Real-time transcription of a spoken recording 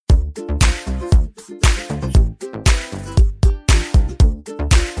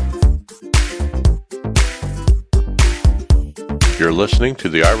You're listening to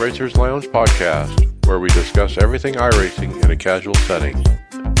the iRacers Lounge podcast, where we discuss everything iRacing in a casual setting.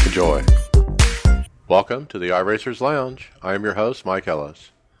 Enjoy. Welcome to the iRacers Lounge. I am your host, Mike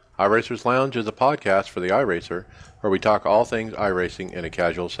Ellis. iRacers Lounge is a podcast for the iRacer, where we talk all things iRacing in a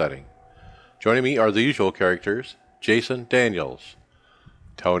casual setting. Joining me are the usual characters, Jason Daniels,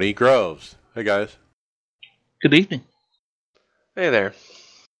 Tony Groves. Hey guys. Good evening. Hey there.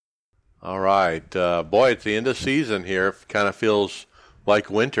 All right. Boy, it's the end of season here. Kind of feels like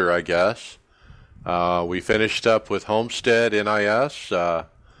winter, I guess. We finished up with Homestead NIS.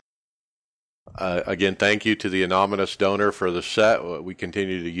 Again, thank you to the anonymous donor for the set we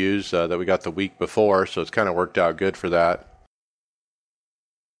continue to use that we got the week before, so it's kind of worked out good for that.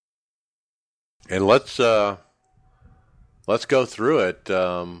 And let's go through it.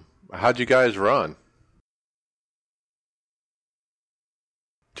 How'd you guys run?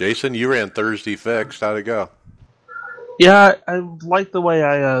 Jason, you ran Thursday Fixed. How'd it go? Yeah, I like the way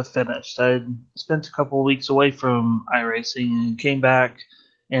I finished. I spent a couple of weeks away from iRacing and came back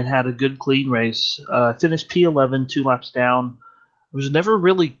and had a good clean race. I finished P11, 2 laps down. I was never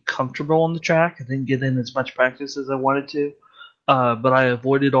really comfortable on the track. I didn't get in as much practice as I wanted to, but I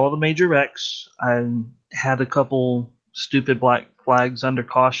avoided all the major wrecks. I had a couple stupid black flags under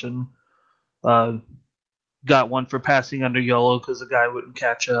caution. Got one for passing under yellow because the guy wouldn't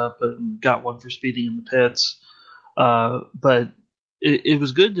catch up, and got one for speeding in the pits. But it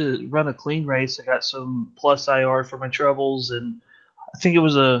was good to run a clean race. I got some plus IR for my troubles, and I think it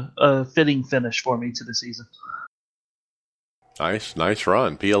was a fitting finish for me to the season. Nice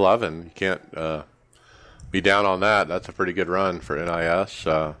run. P11. You can't be down on that. That's a pretty good run for NIS.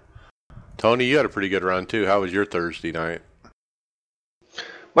 Tony, you had a pretty good run too. How was your Thursday night?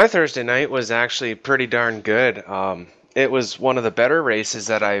 My Thursday night was actually pretty darn good. It was one of the better races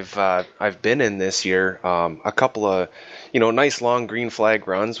that I've been in this year. A couple of, nice long green flag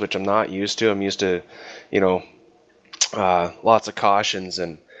runs, which I'm not used to. I'm used to, lots of cautions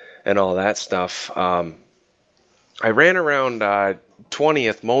and all that stuff. I ran around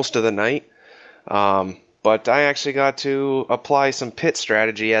 20th most of the night, but I actually got to apply some pit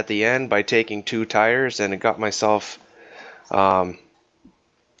strategy at the end by taking 2 tires, and it got myself.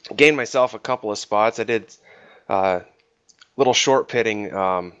 Gained myself a couple of spots. I did little short pitting,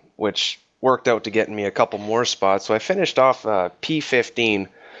 which worked out to getting me a couple more spots. So I finished off P15,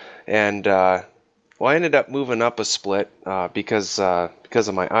 and I ended up moving up a split because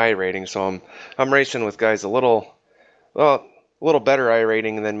of my I rating. So I'm racing with guys a little better I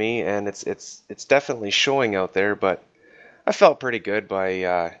rating than me, and it's definitely showing out there. But I felt pretty good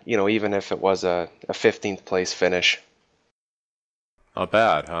by even if it was a 15th place finish. Not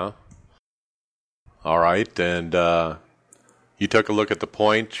bad, huh? All right, and you took a look at the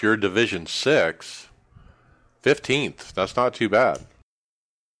points. You're Division 6, 15th. That's not too bad.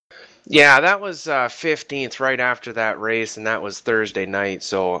 Yeah, that was 15th right after that race, and that was Thursday night.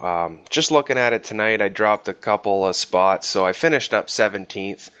 So just looking at it tonight, I dropped a couple of spots. So I finished up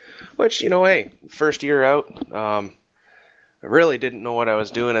 17th, which, hey, first year out. I really didn't know what I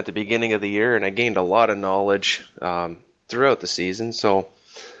was doing at the beginning of the year, and I gained a lot of knowledge throughout the season, so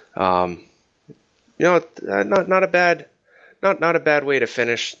not a bad way to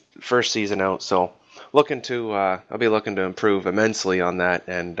finish first season out. So I'll be looking to improve immensely on that,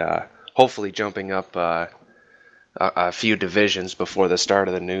 and hopefully jumping up a few divisions before the start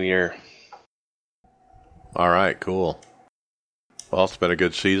of the new year. All right, cool. Well, it's been a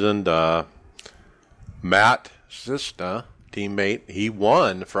good season. Matt Sista, teammate, he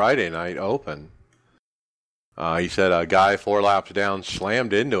won Friday night Open. He said a guy 4 laps down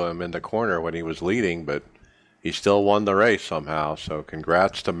slammed into him in the corner when he was leading, but he still won the race somehow. So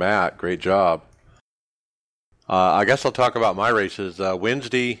congrats to Matt. Great job. I guess I'll talk about my races.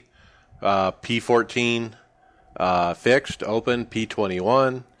 Wednesday, P14 fixed, open,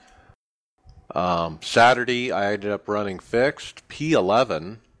 P21. Saturday, I ended up running fixed,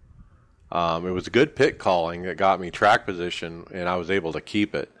 P11. It was a good pit calling that got me track position, and I was able to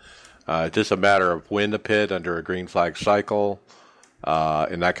keep it. Just a matter of when to pit under a green flag cycle,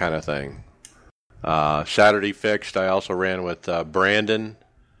 and that kind of thing. Saturday fixed, I also ran with Brandon,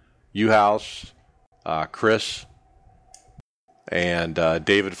 Uhouse, Chris, and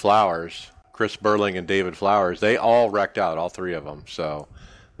David Flowers. Chris Burling and David Flowers. They all wrecked out, all 3 of them, so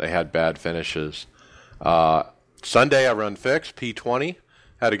they had bad finishes. Sunday I run fixed, P20.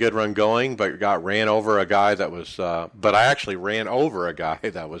 Had a good run going, but ran over a guy that was, but I actually ran over a guy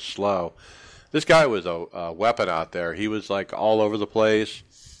that was slow. This guy was a weapon out there. He was like all over the place.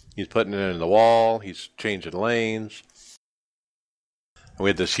 He's putting it in the wall. He's changing lanes. And we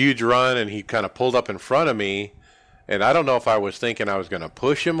had this huge run, and he kind of pulled up in front of me, And I don't know if I was thinking I was going to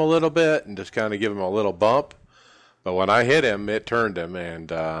push him a little bit and just kind of give him a little bump. But when I hit him, it turned him,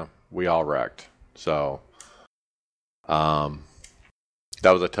 and we all wrecked. So that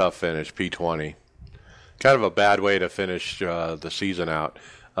was a tough finish, P20. Kind of a bad way to finish the season out.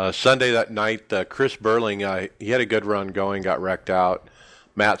 Sunday that night, Chris Burling, he had a good run going, got wrecked out.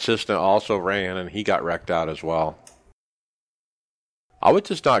 Matt Cisna also ran, and he got wrecked out as well. I was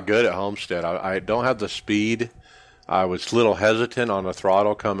just not good at Homestead. I don't have the speed. I was a little hesitant on the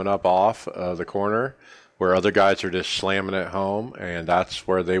throttle coming up off the corner, where other guys are just slamming it home, and that's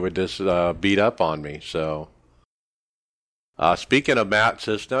where they would just beat up on me. So, speaking of Matt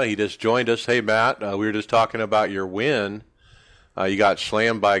Cisna, he just joined us. Hey, Matt, we were just talking about your win. You got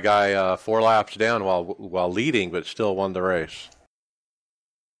slammed by a guy 4 laps down while leading, but still won the race.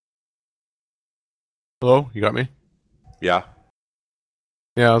 Hello, you got me? Yeah.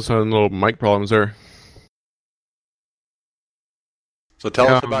 Yeah, I was having little mic problems there. So tell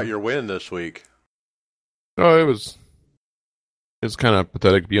us about your win this week. Oh, it's kind of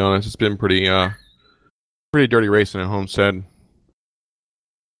pathetic to be honest. It's been pretty dirty racing at Homestead.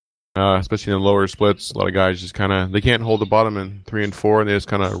 Especially in the lower splits. A lot of guys just they can't hold the bottom in 3 and 4, and they just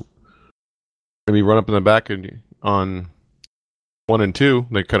kind of maybe run up in the back on 1 and 2.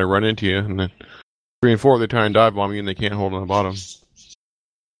 They kind of run into you, and then 3 and 4 they try and dive bomb you, and they can't hold on the bottom.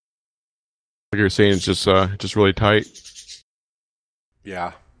 Like you're saying, it's just really tight.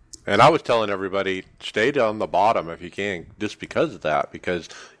 Yeah. And I was telling everybody, stay on the bottom if you can, just because of that, because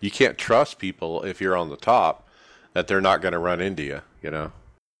you can't trust people if you're on the top that they're not going to run into you, you know?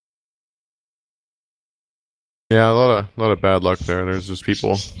 Yeah, a lot of bad luck there. There's just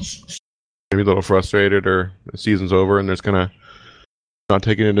people maybe a little frustrated, or the season's over and they're just kind of not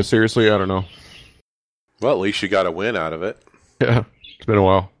taking it as seriously. I don't know. Well, at least you got a win out of it. Yeah, it's been a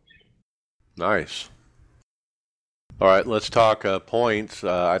while. Nice. All right, let's talk points.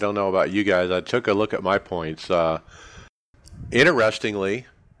 I don't know about you guys. I took a look at my points. Interestingly,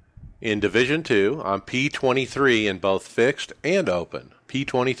 in Division 2, I'm P23 in both fixed and open.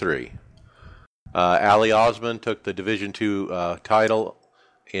 P23. Ali Osmond took the Division 2 title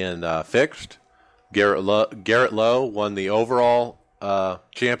in fixed. Garrett Lowe won the overall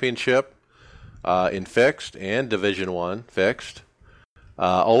championship in fixed and Division 1 fixed.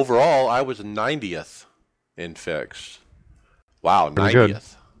 Overall, I was 90th in fixst. Wow, 90th. Good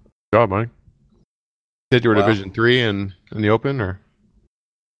job, Mike. Did you were Division 3 in the Open, or?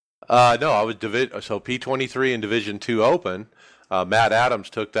 No, I was P23 in Division 2 Open. Matt Adams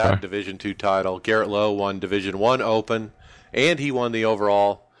took that Division 2 title. Garrett Lowe won Division 1 Open, and he won the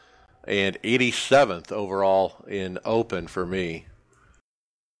overall, and 87th overall in Open for me.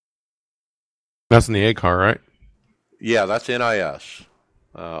 That's in the A car, right? Yeah, that's NIS.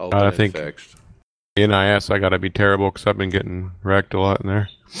 Open I think and fixed. NIS, I got to be terrible because I've been getting wrecked a lot in there.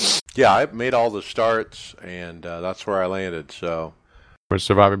 Yeah, I made all the starts, and that's where I landed. So, for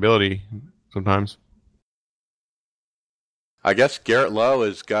survivability, sometimes. I guess Garrett Lowe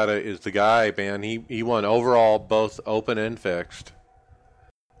is the guy, man. He won overall both open and fixed,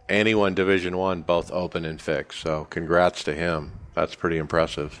 and he won Division 1 both open and fixed. So, congrats to him. That's pretty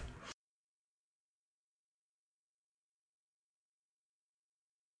impressive.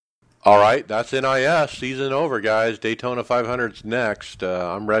 All right, that's NIS. Season over, guys. Daytona 500's next.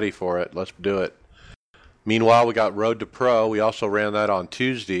 I'm ready for it. Let's do it. Meanwhile, we got Road to Pro. We also ran that on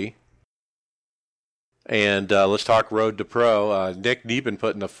Tuesday. And let's talk Road to Pro. Nick Neben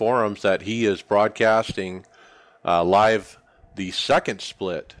put in the forums that he is broadcasting live the second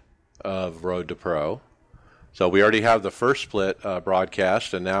split of Road to Pro. So we already have the first split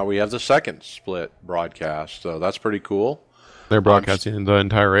broadcast, and now we have the second split broadcast. So that's pretty cool. They're broadcasting the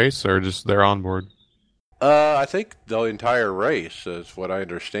entire race, or just they're on board? I think the entire race is what I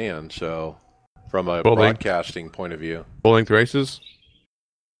understand. So, from a broadcasting point of view, full-length races?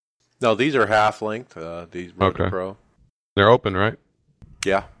 No, these are half-length. These Road to Pro. They're open, right?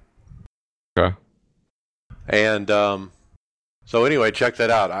 Yeah. Okay. And so anyway, check that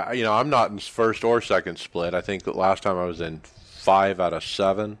out. I'm not in first or second split. I think the last time I was in 5 out of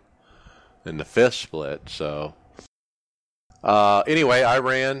 7 in the fifth split. So. Anyway, I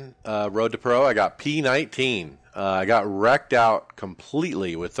ran Road to Pro. I got P19. I got wrecked out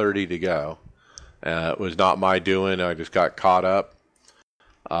completely with 30 to go. It was not my doing. I just got caught up.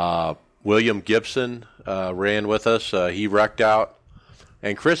 William Gibson ran with us. He wrecked out.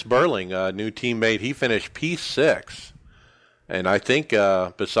 And Chris Burling, a new teammate, he finished P6. And I think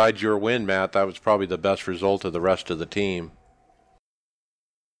besides your win, Matt, that was probably the best result of the rest of the team.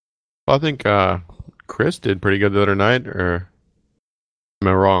 Well, I think Chris did pretty good the other night, or am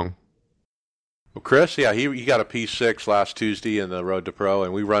I wrong? Well, Chris, yeah, he got a P6 last Tuesday in the Road to Pro,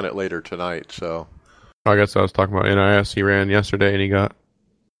 and we run it later tonight. So I guess I was talking about NIS. He ran yesterday, and he got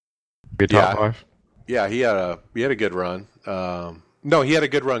a top 5. Yeah, he had a good run. No, he had a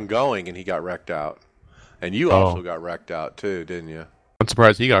good run going, and he got wrecked out. And you also got wrecked out too, didn't you? I'm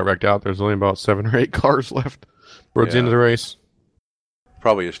surprised he got wrecked out. There's only about 7 or 8 cars left towards the end of the race.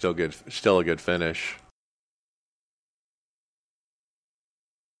 Probably still a good finish.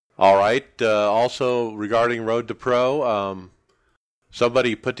 All right. Also, regarding Road to Pro,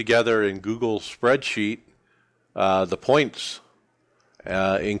 somebody put together in Google spreadsheet the points,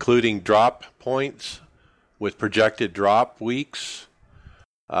 including drop points with projected drop weeks,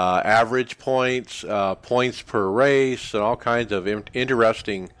 average points, points per race, and all kinds of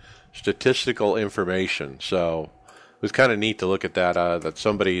interesting statistical information. So it was kind of neat to look at that, that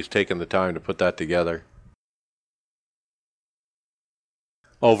somebody's taken the time to put that together.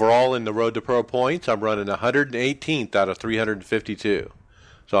 Overall, in the Road to Pro points, I'm running 118th out of 352.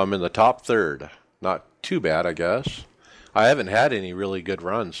 So I'm in the top third. Not too bad, I guess. I haven't had any really good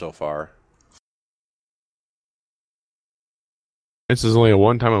runs so far. This is only a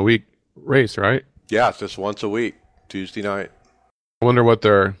one-time-a-week race, right? Yeah, it's just once a week, Tuesday night. I wonder what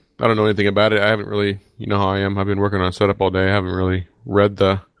they're... I don't know anything about it. I haven't really... You know how I am. I've been working on setup all day. I haven't really read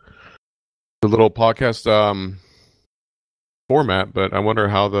the little podcast format, but I wonder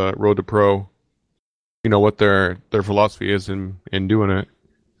how the Road to Pro, what their philosophy is in doing it.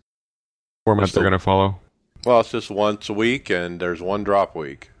 Format they're going to follow. Well, it's just once a week, and there's one drop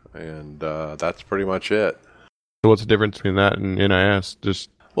week, and that's pretty much it. So what's the difference between that and NIS?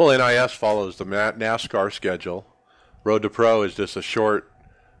 Well, NIS follows the NASCAR schedule. Road to Pro is just a short,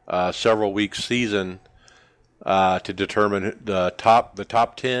 several-week season to determine the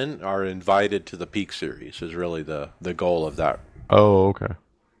top 10 are invited to the Peak Series is really the goal of that. Oh, okay.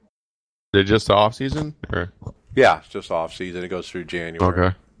 Is it just the off season? Or? Yeah, it's just off season. It goes through January.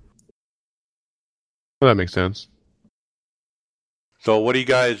 Okay. Well, that makes sense. So what do you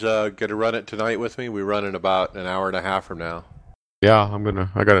guys going to run it tonight with me? We run in about an hour and a half from now. Yeah, I've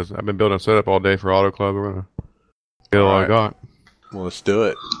been building a setup all day for Auto Club. We're going to get all I got. Well, let's do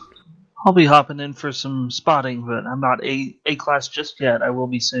it. I'll be hopping in for some spotting, but I'm not A class just yet. I will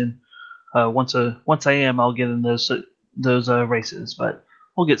be soon. Once I am, I'll get in those races. But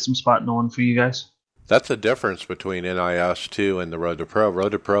we'll get some spotting on for you guys. That's the difference between NIS 2 and the Road to Pro.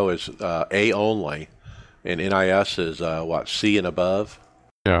 Road to Pro is A only, and NIS is C and above.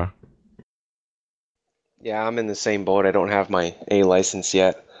 Yeah. Yeah, I'm in the same boat. I don't have my A license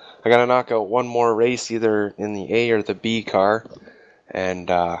yet. I got to knock out one more race, either in the A or the B car, and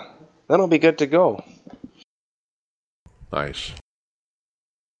then I'll be good to go. Nice.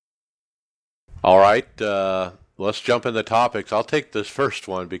 All right, let's jump into topics. I'll take this first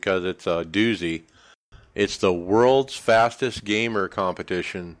one because it's a doozy. It's the world's fastest gamer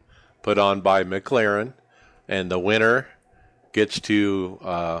competition put on by McLaren, and the winner gets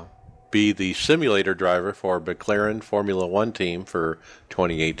to be the simulator driver for McLaren Formula One team for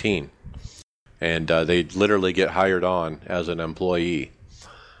 2018. And they literally get hired on as an employee.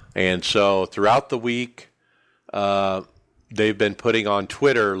 And so throughout the week, they've been putting on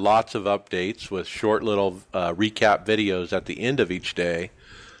Twitter lots of updates with short little recap videos at the end of each day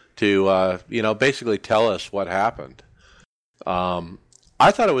to, basically tell us what happened.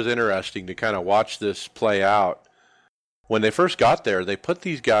 I thought it was interesting to kind of watch this play out. When they first got there, they put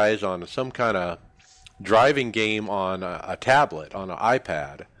these guys on some kind of driving game on a tablet, on an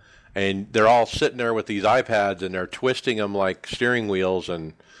iPad. And they're all sitting there with these iPads, and they're twisting them like steering wheels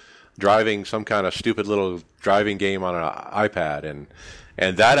and driving some kind of stupid little driving game on an iPad.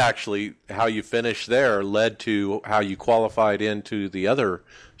 And that actually, how you finished there, led to how you qualified into the other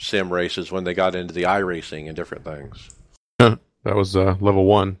sim races when they got into the iRacing and different things. That was level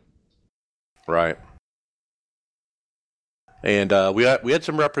 1. Right. And we had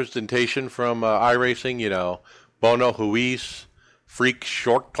some representation from iRacing, Bono Huis, Freak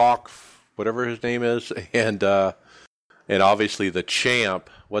Shortcock, whatever his name is, and obviously the champ,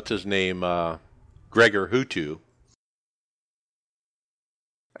 what's his name, Gregor Hutu.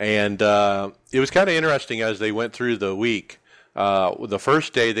 And it was kind of interesting as they went through the week. The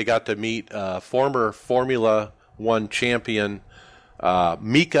first day they got to meet former Formula One champion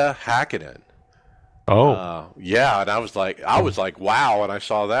Mika Hakkinen. Oh, yeah, and I was like, wow, when I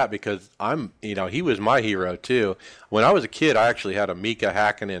saw that, because he was my hero too. When I was a kid, I actually had a Mika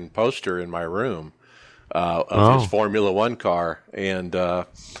Hakkinen poster in my room of his Formula One car, and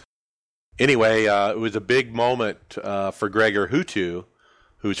anyway, it was a big moment for Gregor Hutu,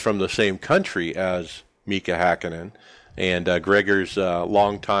 who's from the same country as Mika Hakkinen, and Gregor's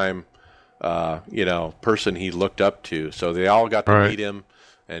longtime person he looked up to. So they all got to Right. meet him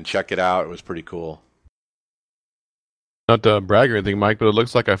and check it out. It was pretty cool. Not to brag or anything, Mike, but it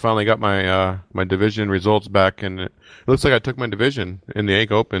looks like I finally got my my division results back, and it looks like I took my division in the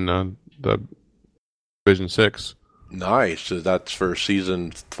NiS Open, the Division 6. Nice. So that's for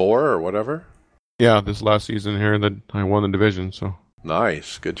season 4 or whatever? Yeah, this last season here that I won the division, so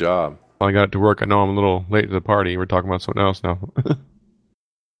Nice. Good job. I got it to work. I know I'm a little late to the party. We're talking about something else now.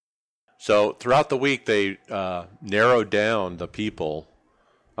 So throughout the week, they narrowed down the people.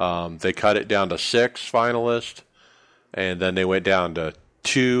 They cut it down to 6 finalists, and then they went down to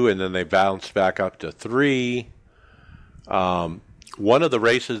 2, and then they bounced back up to 3. One of the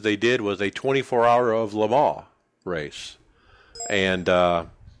races they did was a 24-hour of Le Mans race, and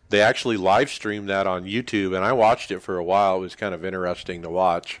they actually live streamed that on YouTube, and I watched it for a while. It was kind of interesting to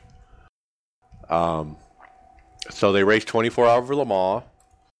watch. So they raced 24 hours of Le Mans.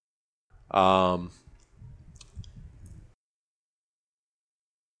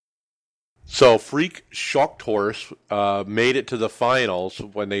 So Freak Shocked Horse made it to the finals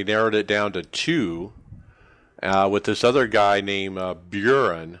when they narrowed it down to 2 with this other guy named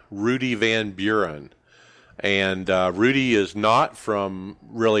Buren, Rudy Van Buren. And Rudy is not from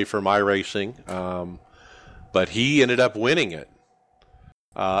iRacing, but he ended up winning it.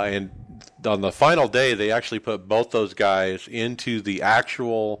 And on the final day, they actually put both those guys into the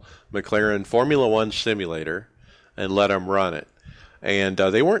actual McLaren Formula One simulator and let them run it. And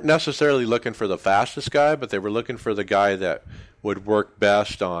they weren't necessarily looking for the fastest guy, but they were looking for the guy that would work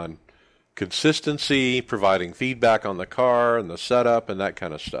best on consistency, providing feedback on the car and the setup and that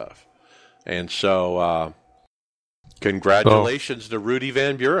kind of stuff. And so, congratulations to Rudy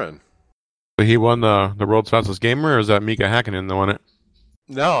Van Buren. But he won the world's fastest gamer, or is that Mika Hakkinen that won it?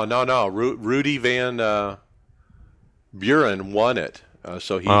 No. Rudy Van Buren won it.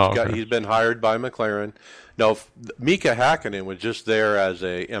 So he's been hired by McLaren. No, Mika Hakkinen was just there as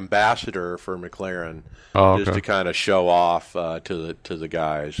a ambassador for McLaren, just to kind of show off to the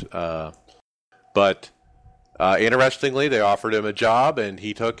guys. But interestingly, they offered him a job, and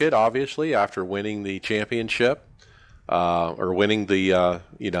he took it. Obviously, after winning the championship or winning the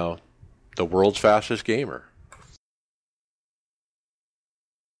world's fastest gamer.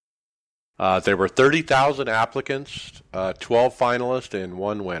 There were 30,000 applicants, 12 finalists, and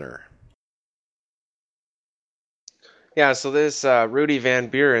 1 winner. Yeah, so this Rudy Van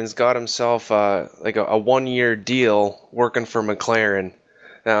Buren's got himself like a 1-year deal working for McLaren.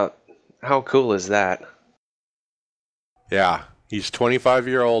 Now, how cool is that? Yeah, he's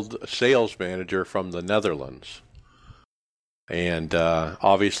 25-year-old sales manager from the Netherlands. And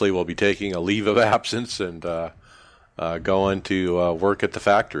obviously will be taking a leave of absence and going to work at the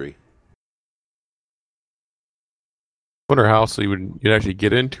factory. I wonder how else you'd actually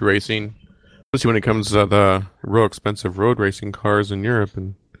get into racing, especially when it comes to the real expensive road racing cars in Europe,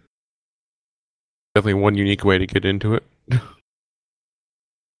 and definitely one unique way to get into it.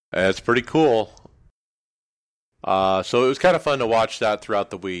 It's pretty cool. So it was kind of fun to watch that throughout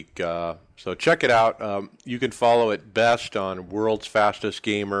the week. So check it out. You can follow it best on World's Fastest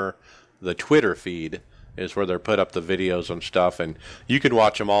Gamer, the Twitter feed is where they're put up the videos and stuff, and you can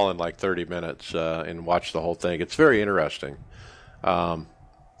watch them all in like 30 minutes and watch the whole thing. It's very interesting. The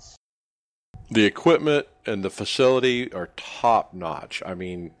equipment and the facility are top notch. I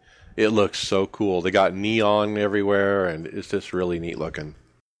mean, it looks so cool. They got neon everywhere, and it's just really neat looking.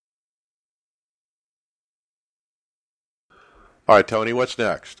 All right, Tony, what's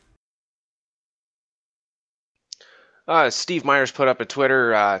next? Steve Myers put up a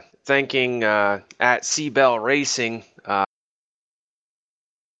Twitter thanking at Seabell Racing.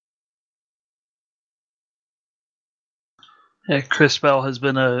 Chris Bell has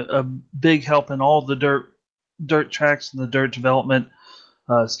been a big help in all the dirt tracks and the dirt development.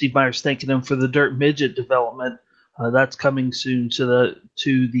 Steve Myers thanking him for the dirt midget development. That's coming soon to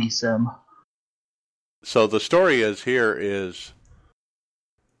the sim. So the story is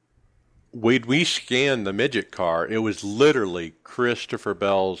when we scanned the midget car, it was literally Christopher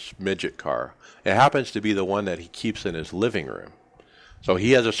Bell's midget car. It happens to be the one that he keeps in his living room. So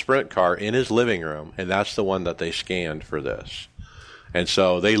he has a sprint car in his living room, and that's the one that they scanned for this. And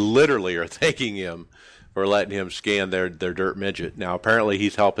so they literally are thanking him for letting him scan their dirt midget. Now, apparently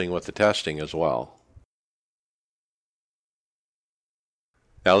he's helping with the testing as well.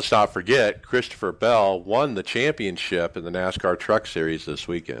 Now, let's not forget, Christopher Bell won the championship in the NASCAR Truck Series this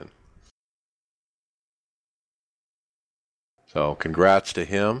weekend. So, congrats to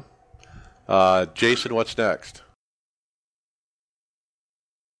him. Jason, what's next?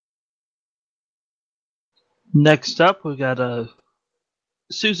 Next up, we got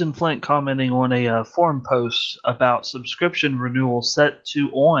Susan Flint commenting on a forum post about subscription renewal set to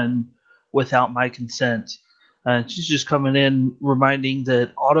on without my consent. She's just coming in reminding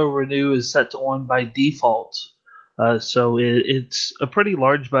that auto renew is set to on by default. So it's a pretty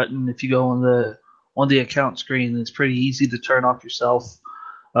large button. If you go on the account screen, it's pretty easy to turn off yourself.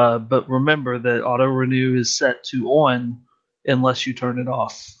 But remember that auto renew is set to on unless you turn it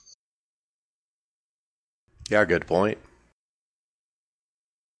off. Yeah, good point.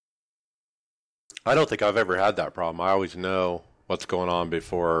 I don't think I've ever had that problem. I always know what's going on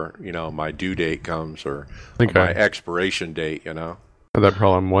before, my due date comes or my expiration date, I had that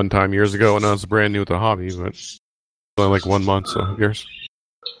problem one time years ago when I was brand new with the hobby, but it's only like 1 month, so who cares?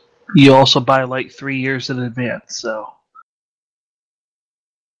 You also buy like 3 years in advance, so.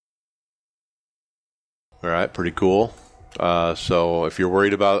 All right, pretty cool. So if you're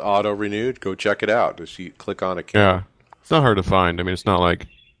worried about auto renewed, go check it out. Just click on it. Yeah, it's not hard to find. I mean, it's not like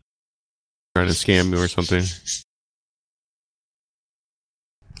trying to scam you or something.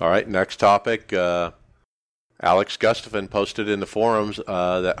 All right, next topic. Alex Gustafson posted in the forums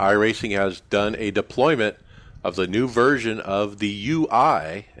that iRacing has done a deployment of the new version of the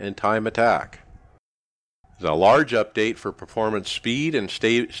UI in Time Attack. It's a large update for performance speed and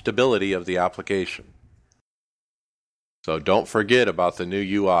stability of the application. So don't forget about the new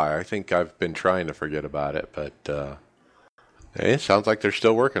UI. I think I've been trying to forget about it, but it sounds like they're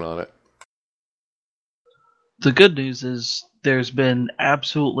still working on it. The good news is there's been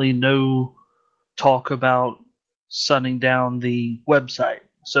absolutely no talk about shutting down the website.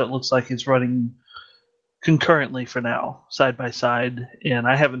 So it looks like it's running concurrently for now, side by side, and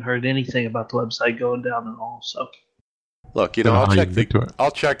I haven't heard anything about the website going down at all. So, look,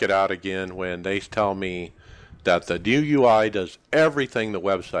 I'll check it out again when they tell me that the new UI does everything the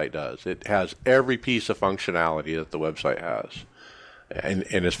website does. It has every piece of functionality that the website has,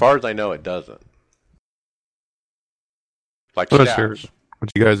 and as far as I know, it doesn't. Like stats.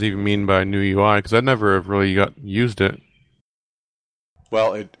 What do you guys even mean by new UI? Because I never have really used it.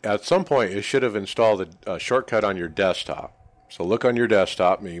 Well, at some point, it should have installed a shortcut on your desktop. So look on your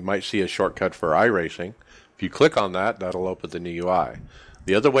desktop, and you might see a shortcut for iRacing. If you click on that, that'll open the new UI.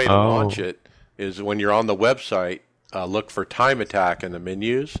 The other way to launch it is when you're on the website, look for Time Attack in the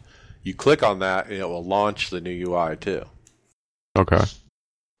menus. You click on that, and it will launch the new UI too. Okay.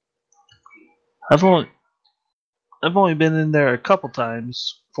 I've only been in there a couple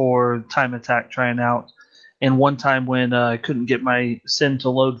times for Time Attack trying out. And one time when I couldn't get my SIN to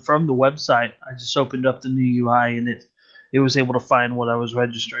load from the website, I just opened up the new UI and it was able to find what I was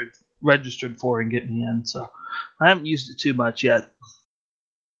registered for and get me in. So I haven't used it too much yet.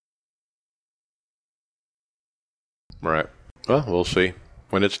 Right. Well, we'll see.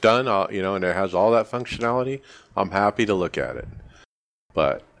 When it's done, and it has all that functionality, I'm happy to look at it.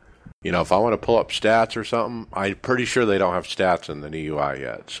 But, if I want to pull up stats or something, I'm pretty sure they don't have stats in the new UI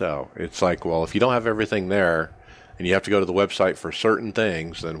yet. So it's like, well, if you don't have everything there and you have to go to the website for certain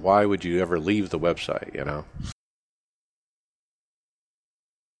things, then why would you ever leave the website,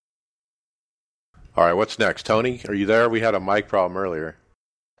 All right, what's next? Tony, are you there? We had a mic problem earlier.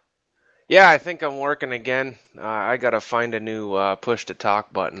 Yeah, I think I'm working again. I got to find a new push to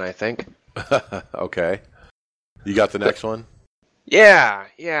talk button, I think. Okay. You got the next one? Yeah.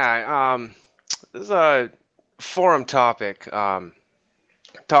 This is a forum topic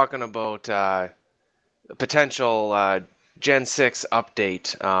talking about a potential Gen 6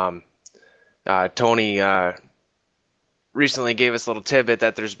 update. Tony recently gave us a little tidbit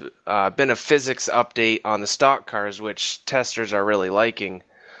that there's been a physics update on the stock cars, which testers are really liking.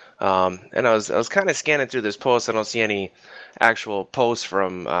 And I was kind of scanning through this post. I don't see any actual posts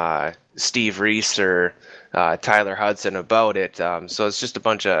from Steve Reese or Tyler Hudson about it. So it's just a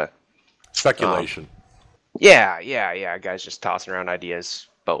bunch of speculation. Yeah. Guys just tossing around ideas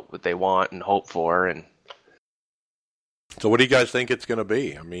about what they want and hope for. And so, what do you guys think it's going to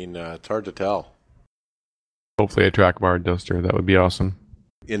be? I mean, it's hard to tell. Hopefully, a track bar duster. That would be awesome.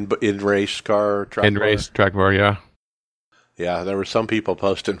 In race car track bar? Race track bar, yeah. Yeah, there were some people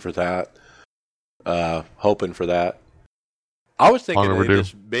posting for that, hoping for that. I was thinking they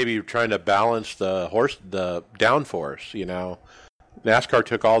just maybe trying to balance the downforce. NASCAR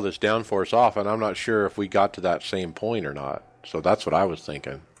took all this downforce off, and I'm not sure if we got to that same point or not. So that's what I was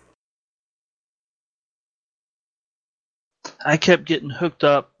thinking. I kept getting hooked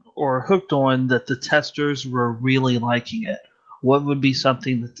on that the testers were really liking it. What would be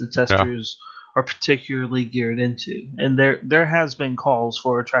something that the testers are particularly geared into? And there has been calls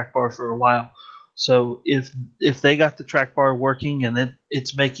for a track bar for a while. So if they got the track bar working and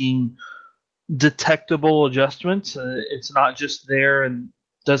it's making detectable adjustments, it's not just there and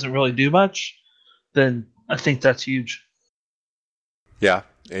doesn't really do much, then I think that's huge. Yeah,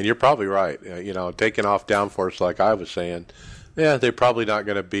 and you're probably right. Taking off downforce like I was saying, yeah, they're probably not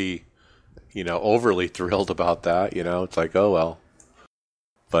going to be, overly thrilled about that. It's like, oh well.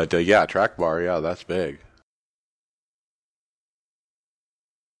 But yeah, track bar, yeah, that's big.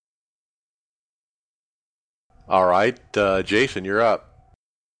 All right, Jason, you're up.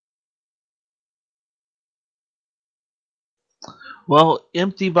 Well,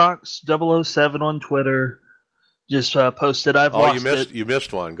 Empty Box 007 on Twitter just posted, I've lost it. You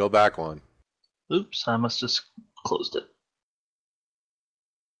missed one. Go back one. Oops, I must have closed it.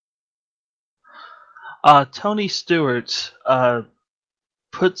 Tony Stewart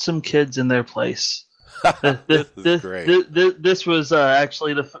put some kids in their place. This is great. This was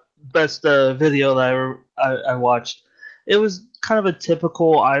actually the best video that I watched. It was kind of a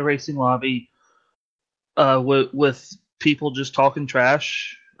typical iRacing lobby with people just talking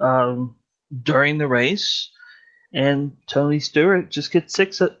trash during the race. And Tony Stewart just gets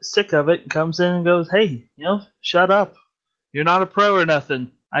sick of it and comes in and goes, hey, shut up. You're not a pro or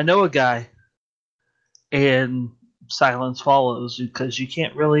nothing. I know a guy. And silence follows because you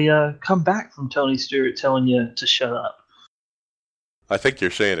can't really come back from Tony Stewart telling you to shut up. I think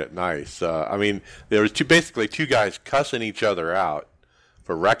you're saying it nice. There was basically two guys cussing each other out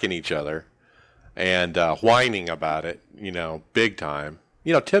for wrecking each other and whining about it, big time.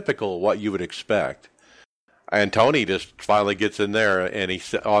 Typical what you would expect. And Tony just finally gets in there, and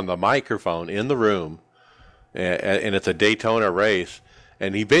he's on the microphone in the room, and it's a Daytona race,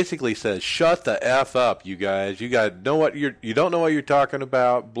 and he basically says, "Shut the f up, you guys! You don't know what you're talking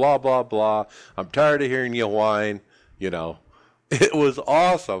about. Blah blah blah. I'm tired of hearing you whine." It was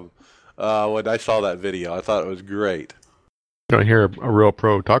awesome when I saw that video. I thought it was great. You don't hear a real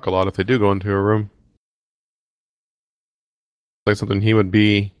pro talk a lot if they do go into a room. Like something he would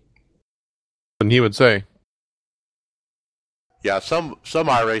say. Yeah, some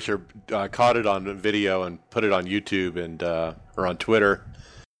iRacer caught it on video and put it on YouTube and or on Twitter.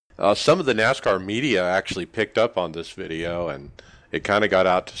 Some of the NASCAR media actually picked up on this video, and it kind of got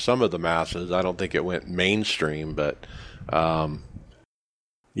out to some of the masses. I don't think it went mainstream, but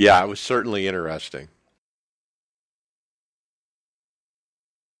yeah, it was certainly interesting.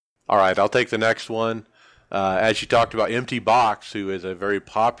 All right, I'll take the next one. As you talked about, Empty Box, who is a very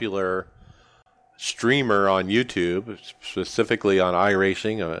popular streamer on YouTube, specifically on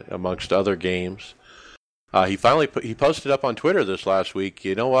iRacing, amongst other games. He posted up on Twitter this last week,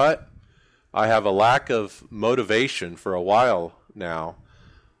 you know what? I have a lack of motivation for a while now,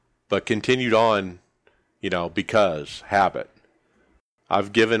 but continued on, because habit.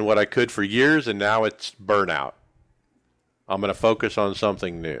 I've given what I could for years, and now it's burnout. I'm going to focus on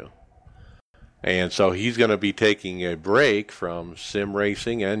something new. And so he's going to be taking a break from sim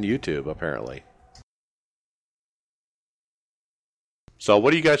racing and YouTube, apparently. So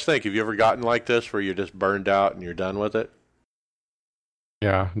what do you guys think? Have you ever gotten like this where you're just burned out and you're done with it?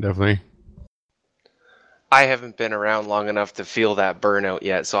 Yeah, definitely. I haven't been around long enough to feel that burnout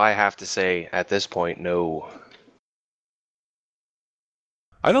yet, so I have to say, at this point, no.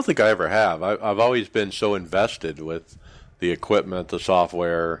 I don't think I ever have. I've always been so invested with the equipment, the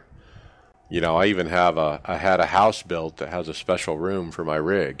software. I even I had a house built that has a special room for my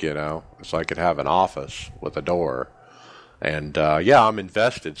rig, so I could have an office with a door. And, yeah, I'm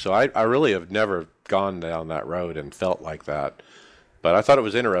invested. So I really have never gone down that road and felt like that. But I thought it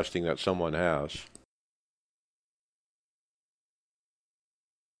was interesting that someone has.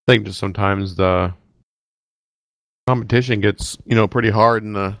 I think just sometimes the competition gets, pretty hard,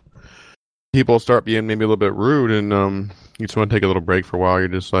 and the people start being maybe a little bit rude, and you just want to take a little break for a while. You're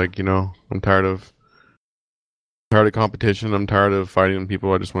just like, I'm tired of competition. I'm tired of fighting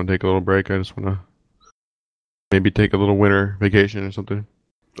people. I just want to take a little break. I just want to maybe take a little winter vacation or something.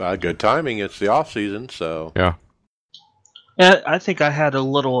 Good timing. It's the off season, so yeah. Yeah, I think I had a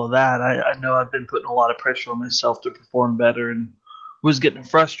little of that. I know I've been putting a lot of pressure on myself to perform better, and was getting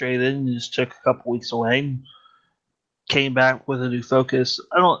frustrated, and just took a couple weeks away and came back with a new focus.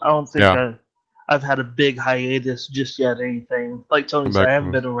 I don't think I've had a big hiatus just yet. Anything like Tony said, I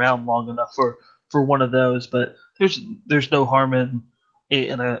haven't been around long enough for one of those. But there's no harm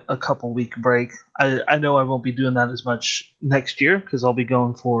in a couple week break. I know I won't be doing that as much next year because I'll be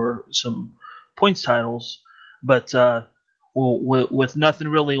going for some points titles. But with nothing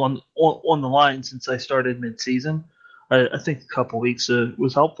really on the line since I started mid-season, I think a couple weeks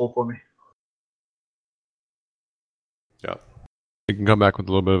was helpful for me. Yeah, you can come back with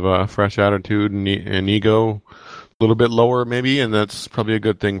a little bit of a fresh attitude and ego, a little bit lower maybe, and that's probably a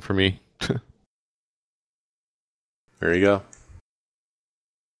good thing for me. There you go.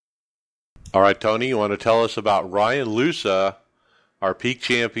 All right, Tony, you want to tell us about Ryan Luza, our peak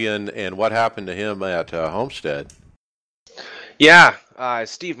champion, and what happened to him at Homestead? Yeah,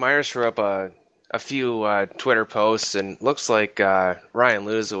 Steve Myers threw up a few Twitter posts, and looks like Ryan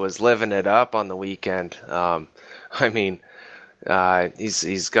Luza was living it up on the weekend. I mean,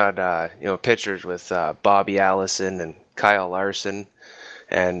 he's got pictures with Bobby Allison and Kyle Larson,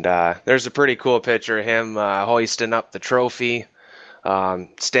 and there's a pretty cool picture of him hoisting up the trophy,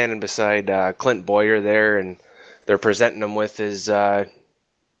 standing beside Clint Boyer there, and they're presenting him with his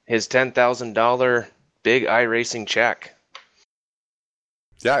 $10,000 big iRacing check.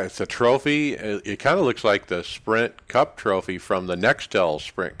 Yeah, it's a trophy. It kind of looks like the Sprint Cup trophy from the Nextel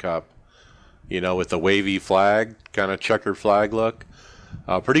Sprint Cup, with the wavy flag, kind of checkered flag look.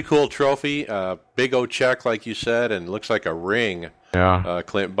 Pretty cool trophy. Big old check, like you said, and looks like a ring. Yeah.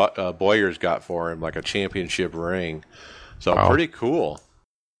 Clint Boyer's got for him, like a championship ring. So Wow. Pretty cool.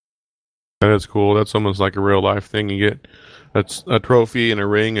 That is cool. That's almost like a real life thing. You get that's a trophy and a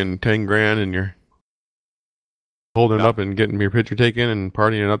ring and $10,000, and you're holding it up and getting your picture taken and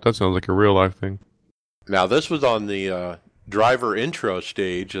partying it up. That sounds like a real life thing. Now, this was on the driver intro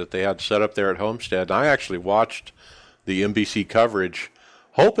stage that they had set up there at Homestead. And I actually watched the NBC coverage,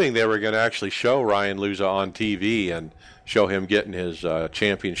 hoping they were going to actually show Ryan Luza on TV and show him getting his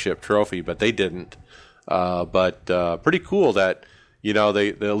championship trophy, but they didn't. But pretty cool that, they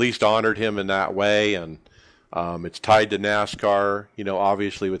at least honored him in that way, and it's tied to NASCAR,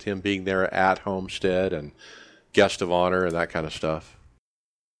 obviously with him being there at Homestead and guest of honor and that kind of stuff.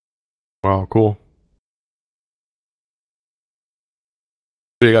 Wow, cool.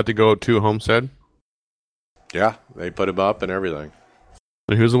 So you got to go to Homestead? Yeah, they put him up and everything.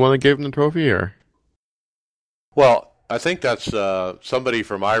 And who's the one that gave him the trophy, or? Well, I think that's somebody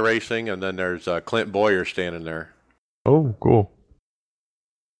from iRacing, and then there's Clint Boyer standing there. Oh, cool.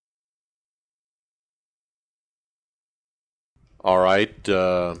 All right.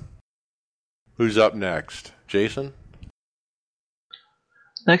 Who's up next? Jason?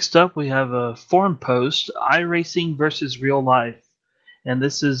 Next up, we have a forum post, iRacing versus real life. And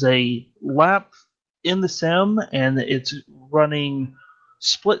this is a lap in the sim, and it's running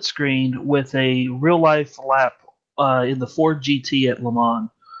split screen with a real life lap in the Ford GT at Le Mans.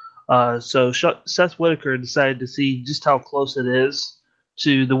 So Seth Whitaker decided to see just how close it is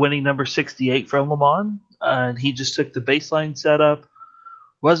to the winning number 68 from Le Mans. And he just took the baseline setup,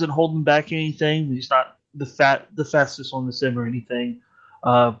 wasn't holding back anything. He's not the fastest on the sim or anything,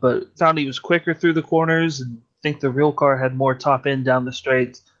 but found he was quicker through the corners, and I think the real car had more top end down the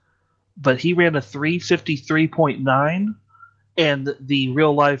straights. But he ran a 3:53.9, and the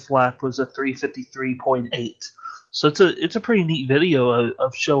real life lap was a 3:53.8. So it's a pretty neat video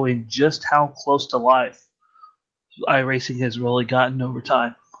of showing just how close to life iRacing has really gotten over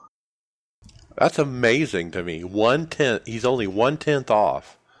time. That's amazing to me. 1/10. He's only 1/10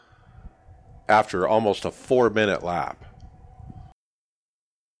 off after almost a 4-minute lap.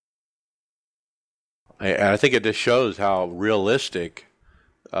 And I think it just shows how realistic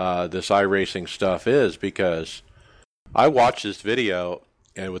this iRacing stuff is, because I watched this video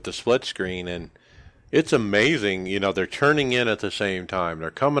and with the split screen, and it's amazing. They're turning in at the same time.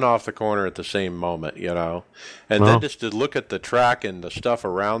 They're coming off the corner at the same moment, And then just to look at the track and the stuff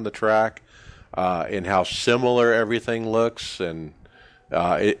around the track, and how similar everything looks, and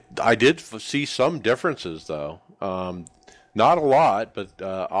I did see some differences, though. Not a lot, but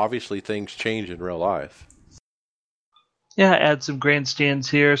obviously things change in real life. Yeah, add some grandstands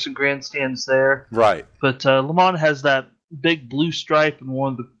here, some grandstands there. Right. But Le Mans has that big blue stripe in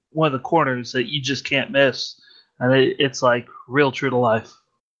one of the corners that you just can't miss, and it's like real true to life.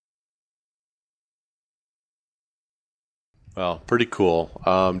 Well, pretty cool.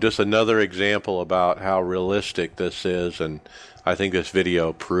 Just another example about how realistic this is, and I think this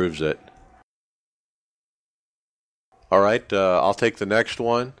video proves it. All right, I'll take the next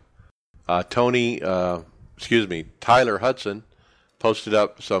one. Tyler Hudson posted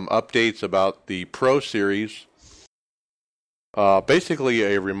up some updates about the Pro Series. Basically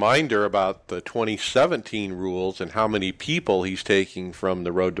a reminder about the 2017 rules and how many people he's taking from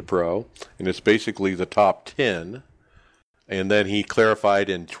the Road to Pro, and it's basically the top 10. And then he clarified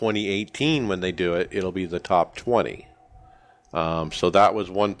in 2018 when they do it, it'll be the top 20. So that was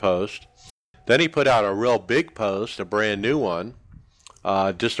one post. Then he put out a real big post, a brand new one,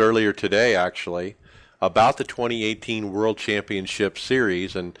 just earlier today actually, about the 2018 World Championship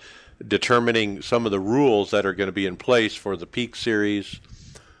Series and determining some of the rules that are going to be in place for the Peak Series,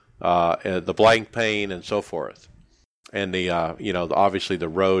 the blank pane, and so forth. And the obviously the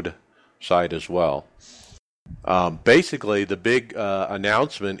road side as well. Basically, the big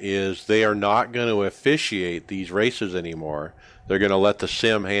announcement is they are not going to officiate these races anymore. They're going to let the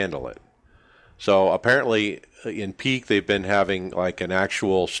sim handle it. So apparently in Peak they've been having like an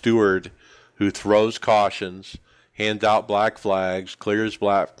actual steward who throws cautions, hands out black flags, clears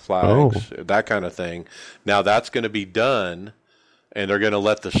black flags, that kind of thing. Now that's going to be done, and they're going to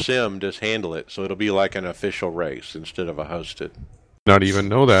let the sim just handle it. So it'll be like an official race instead of a hosted. Not even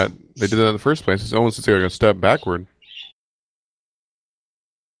know that. They did that in the first place. It's almost as if they're going to step backward.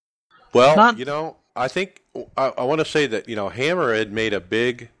 Well, I think I want to say that, Hammer had made a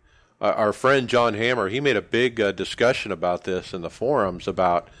big, our friend John Hammer, he made a big discussion about this in the forums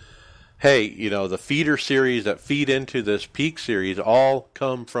about, hey, the feeder series that feed into this Peak series all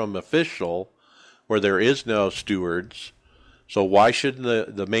come from official, where there is no stewards. So why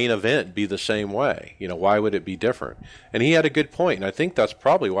shouldn't the main event be the same way? Why would it be different? And he had a good point, and I think that's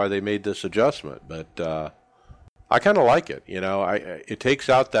probably why they made this adjustment. But I kind of like it. It takes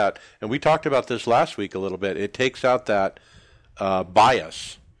out that, and we talked about this last week a little bit. It takes out that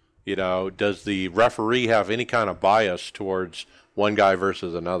bias. Does the referee have any kind of bias towards one guy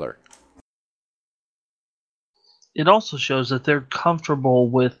versus another? It also shows that they're comfortable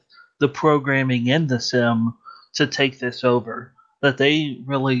with the programming in the sim to take this over. That they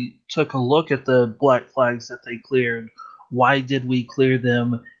really took a look at the black flags that they cleared. Why did we clear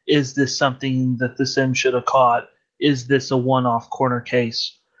them? Is this something that the sim should have caught? Is this a one-off corner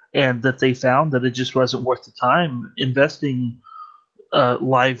case? And that they found that it just wasn't worth the time investing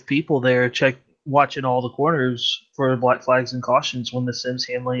live people there, watching all the corners for black flags and cautions when the sim's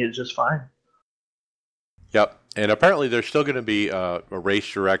handling it just fine. Yep. And apparently there's still going to be a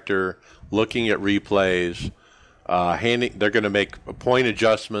race director looking at replays. They're going to make point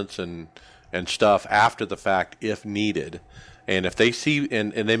adjustments and stuff after the fact if needed. And if they see,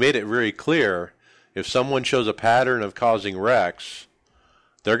 and they made it very clear, if someone shows a pattern of causing wrecks,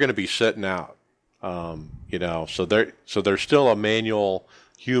 they're going to be sitting out. So there's still a manual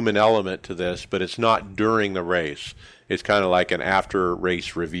human element to this, but it's not during the race. It's kind of like an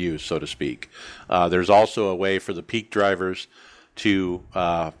after-race review, so to speak. There's also a way for the Peak drivers to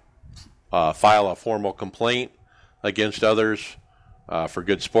file a formal complaint against others for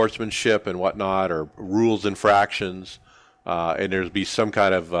good sportsmanship and whatnot, or rules infractions, and there'll be some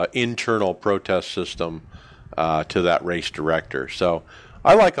kind of internal protest system to that race director. So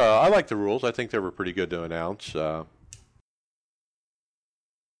I like the rules. I think they were pretty good to announce.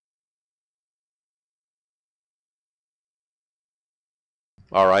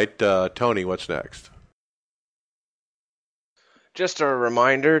 All right, Tony, what's next? Just a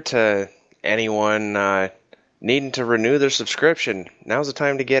reminder to anyone needing to renew their subscription. Now's the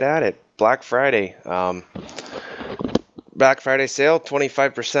time to get at it. Black Friday. Black Friday sale,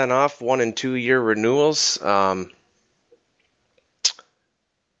 25% off 1 and 2 year renewals.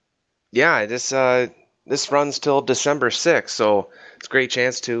 This runs till December 6th, so it's a great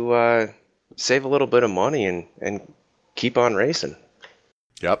chance to save a little bit of money and keep on racing.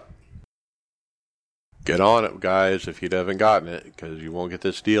 Yep. Get on it, guys, if you haven't gotten it, because you won't get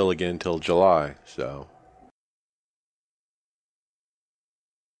this deal again till July. So,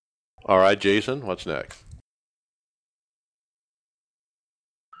 all right, Jason, what's next?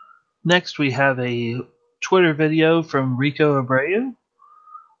 Next, we have a Twitter video from Rico Abreu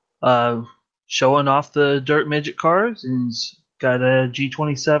showing off the dirt midget cars. He's got a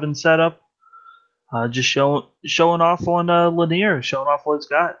G27 setup, just showing off on Lanier, showing off what it's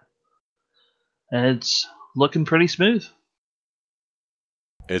got. And it's looking pretty smooth.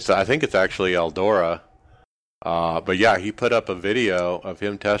 I think it's actually Eldora. But yeah, he put up a video of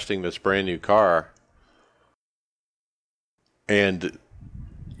him testing this brand new car. And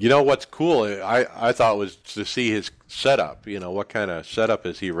you know what's cool? I thought was to see his setup. What kind of setup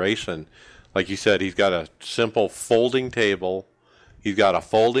is he racing? Like you said, he's got a simple folding table. He's got a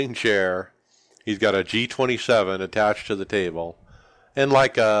folding chair. He's got a G27 attached to the table. And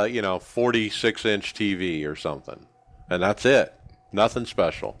like a 46-inch TV or something. And that's it. Nothing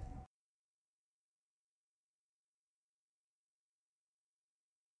special.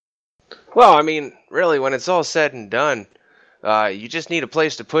 Well, I mean, really, when it's all said and done, you just need a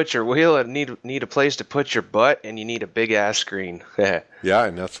place to put your wheel, and need a place to put your butt, and you need a big-ass screen. Yeah,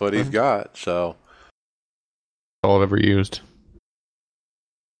 and that's what he's got. So All I've ever used.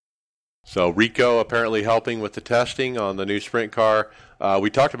 So Rico apparently helping with the testing on the new sprint car.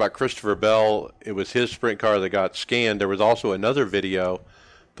 We talked about Christopher Bell. It was his sprint car that got scanned. There was also another video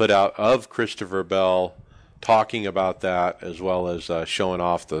put out of Christopher Bell talking about that, as well as showing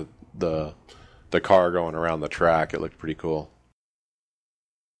off the car going around the track. It looked pretty cool.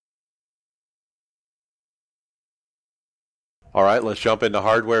 All right, let's jump into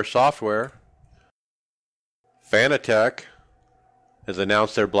hardware software. Fanatec has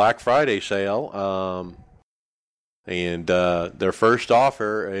announced their Black Friday sale, and their first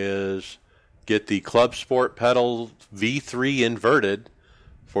offer is get the Club Sport Pedal V3 inverted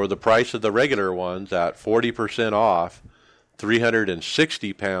for the price of the regular ones at 40% off,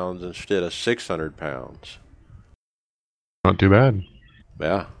 360 pounds instead of 600 pounds. Not too bad.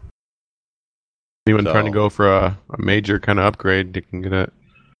 Yeah. Anyone trying to go for a major kind of upgrade, they can get it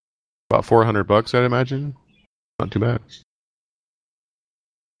about $400, I'd imagine. Not too bad.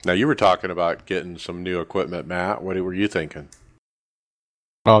 Now, you were talking about getting some new equipment, Matt. What were you thinking?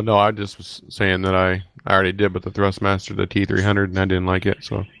 Oh, no, I just was saying that I already did with the Thrustmaster, the T300, and I didn't like it,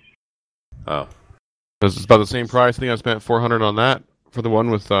 so. Oh. Because it's about the same price. I think I spent $400 on that for the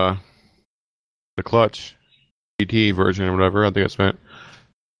one with the clutch GT version or whatever. I think I spent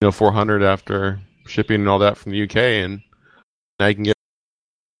 $400 after shipping and all that from the UK, and now you can get.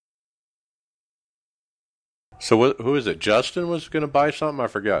 So who is it? Justin was going to buy something? I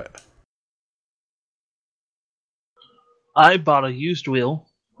forgot. I bought a used wheel.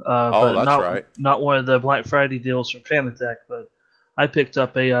 But that's right. Not one of the Black Friday deals from Fanatec, but I picked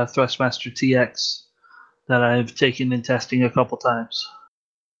up a Thrustmaster TX that I've taken in testing a couple times.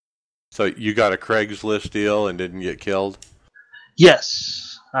 So you got a Craigslist deal and didn't get killed?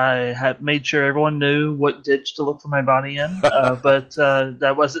 Yes. I had made sure everyone knew what ditch to look for my body in, but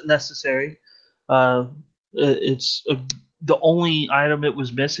that wasn't necessary. The only item it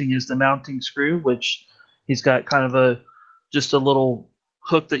was missing is the mounting screw, which he's got kind of just a little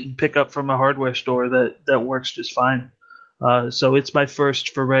hook that you can pick up from a hardware store that works just fine. So it's my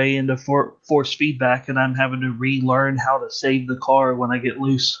first foray into force feedback, and I'm having to relearn how to save the car when I get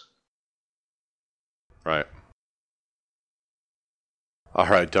loose. Right. All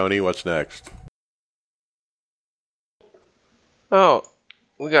right, Tony, what's next? Oh,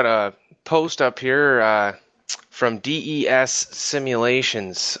 we got a post up here from DES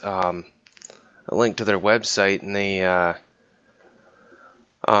Simulations, a link to their website, and they, I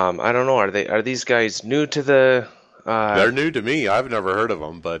don't know, are these guys new to the? They're new to me. I've never heard of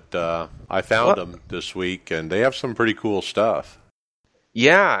them, but I found them this week, and they have some pretty cool stuff.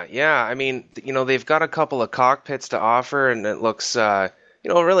 Yeah. I mean, they've got a couple of cockpits to offer, and it looks,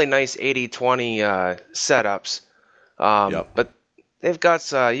 really nice 80/20 setups. Yep. But they've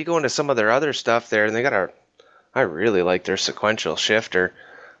got, you go into some of their other stuff there, and they got I really like their sequential shifter,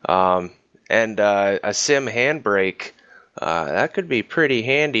 and a sim handbrake. That could be pretty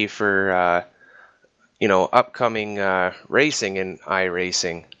handy for, upcoming racing and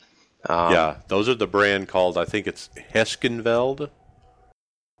iRacing. Yeah, those are the brand called, I think it's Heskenveld,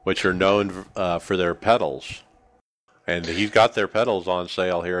 which are known for their pedals. And he's got their pedals on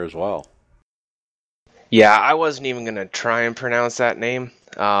sale here as well. Yeah, I wasn't even going to try and pronounce that name.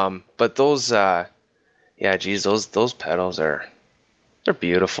 But those, those pedals they're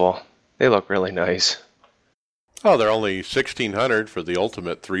beautiful. They look really nice. Oh, they're only $1,600 for the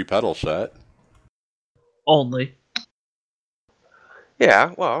ultimate 3-pedal set. Only.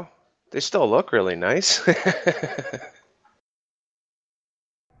 Yeah, well, they still look really nice.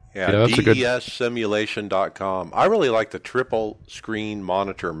 Yeah, that's a good... DESsimulation.com. I really like the triple screen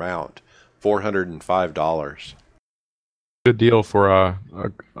monitor mount, $405. Good deal for a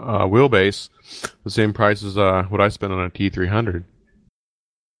wheelbase. The same price as what I spent on a T300.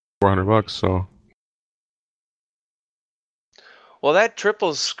 $400, so. Well, that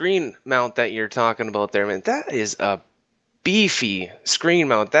triple screen mount that you're talking about there, man, that is a beefy screen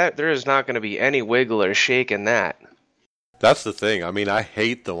mount. There is not going to be any wiggle or shake in that. That's the thing. I mean, I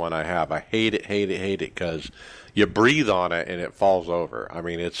hate the one I have. I hate it, because you breathe on it and it falls over. I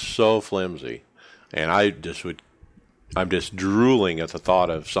mean, it's so flimsy. And I'm just drooling at the thought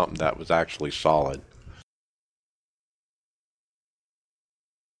of something that was actually solid.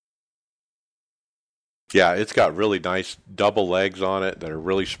 Yeah, it's got really nice double legs on it that are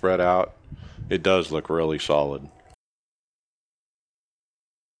really spread out. It does look really solid.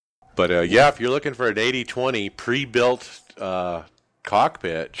 But if you're looking for an 80/20 pre-built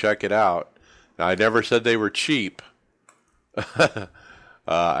cockpit, check it out. Now, I never said they were cheap. They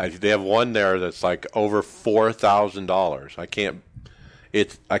have one there that's like over $4,000. I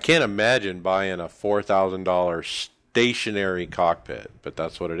can't imagine buying a $4,000 stationary cockpit, but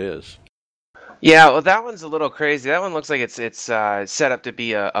that's what it is. Yeah, well, that one's a little crazy. That one looks like it's set up to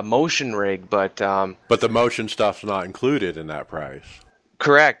be a motion rig, but the motion stuff's not included in that price.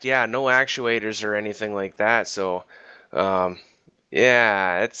 Correct. Yeah, no actuators or anything like that. So,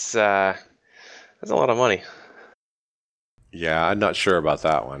 that's a lot of money. Yeah, I'm not sure about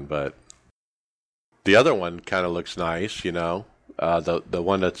that one, but The other one kind of looks nice, you know. The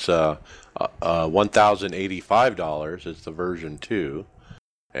one that's $1,085 is the version 2,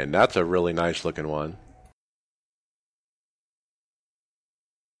 and that's a really nice looking one.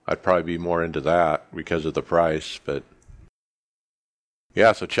 I'd probably be more into that because of the price, but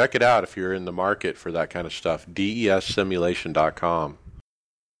yeah, so check it out if you're in the market for that kind of stuff. DESsimulation.com.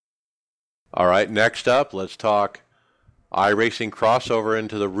 All right, next up, let's talk iRacing crossover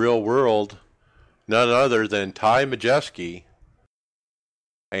into the real world. None other than Ty Majeski.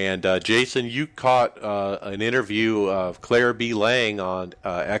 And Jason, you caught an interview of Claire B. Lang on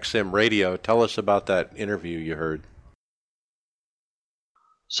XM Radio. Tell us about that interview you heard.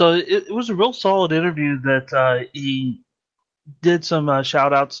 So it was a real solid interview that he did some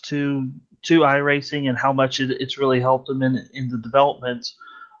shout outs to iRacing and how much it's really helped him in the development.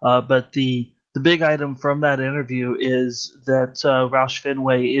 But the big item from that interview is that Roush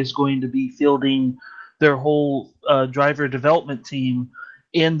Fenway is going to be fielding their whole driver development team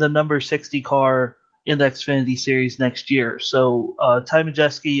in the number 60 car in the Xfinity Series next year. So Ty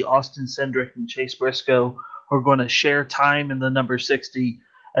Majeski, Austin Cindric, and Chase Briscoe are going to share time in the number 60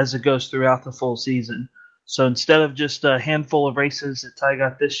 as it goes throughout the full season. So instead of just a handful of races that Ty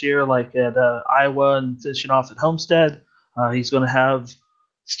got this year, like at Iowa and finishing off at Homestead, he's going to have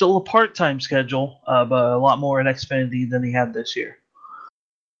still a part-time schedule, but a lot more in Xfinity than he had this year.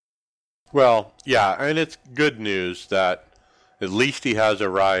 Well, yeah, and it's good news that at least he has a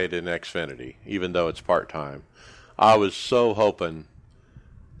ride in Xfinity, even though it's part-time. I was so hoping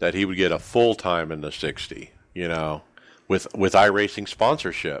that he would get a full-time in the 60, you know, with iRacing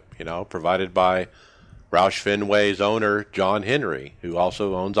sponsorship, you know, provided by Roush Fenway's owner, John Henry, who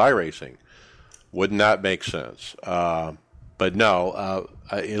also owns iRacing. Wouldn't that make sense? But no,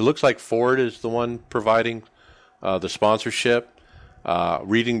 it looks like Ford is the one providing the sponsorship.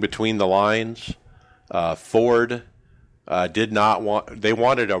 Reading between the lines, Ford did not want. They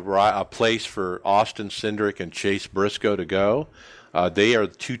wanted a place for Austin Cindric and Chase Briscoe to go. They are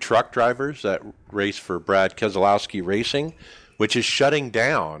the two truck drivers that race for Brad Keselowski Racing, which is shutting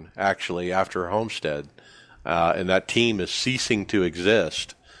down actually after Homestead, and that team is ceasing to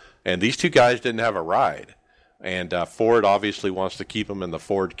exist. And these two guys didn't have a ride. And Ford obviously wants to keep them in the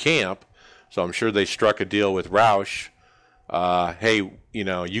Ford camp, so I'm sure they struck a deal with Roush. Hey, you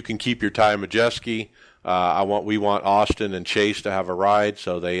know, you can keep your Ty Majeski. We want Austin and Chase to have a ride,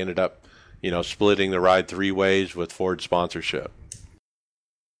 so they ended up, you know, splitting the ride 3 ways with Ford sponsorship.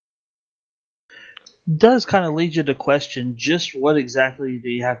 Does kind of lead you to question just what exactly do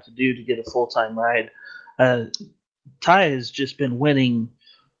you have to do to get a full-time ride. Ty has just been winning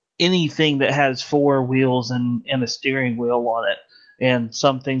anything that has 4 wheels and a steering wheel on it, and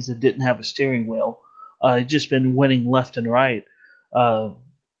some things that didn't have a steering wheel. Just been winning left and right.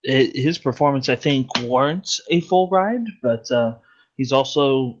 His performance, I think, warrants a full ride, but he's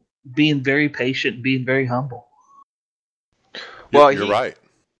also being very patient, being very humble. Well, you're right.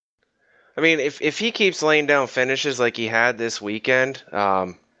 I mean, if he keeps laying down finishes like he had this weekend,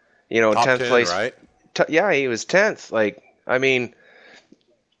 you know, Top 10th 10, place, right? Yeah, he was 10th. Like, I mean,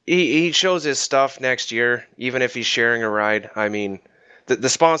 he shows his stuff next year, even if he's sharing a ride. I mean, the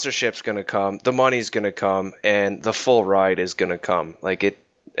sponsorship's going to come, the money's going to come, and the full ride is going to come. Like,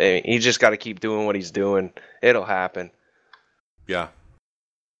 he just got to keep doing what he's doing. It'll happen. Yeah.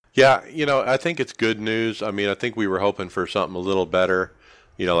 Yeah, you know, I think it's good news. I mean, I think we were hoping for something a little better,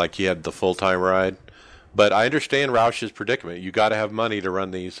 you know, like he had the full-time ride. But I understand Roush's predicament. You got to have money to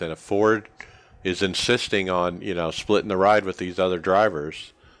run these, and if Ford is insisting on, you know, splitting the ride with these other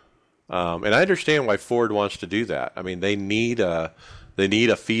drivers, and I understand why Ford wants to do that. I mean, they need a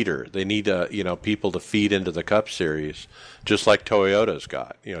feeder. They need you know, people to feed into the Cup Series, just like Toyota's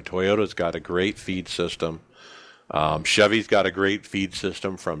got. You know, Toyota's got a great feed system. Chevy's got a great feed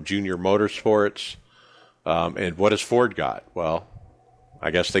system from Junior Motorsports. And what has Ford got? Well,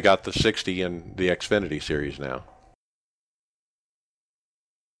 I guess they got the 60 in the Xfinity Series now.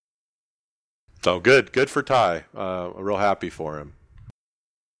 So good for Ty. Real happy for him.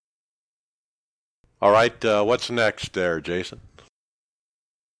 All right, what's next there, Jason?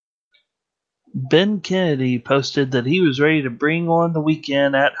 Ben Kennedy posted that he was ready to bring on the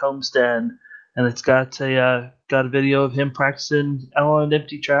weekend at Homestead, and it's got a video of him practicing out on an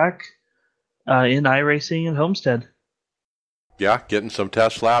empty track in iRacing at Homestead. Yeah, getting some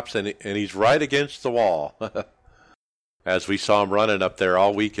test laps, and he's right against the wall, as we saw him running up there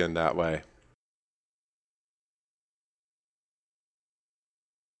all weekend that way.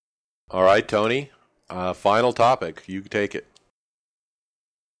 All right, Tony, final topic. You take it.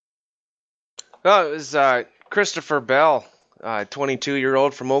 Well, it was Christopher Bell,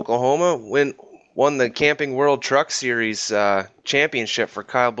 22-year-old from Oklahoma, won the Camping World Truck Series championship for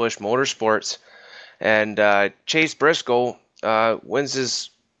Kyle Busch Motorsports, and Chase Briscoe wins his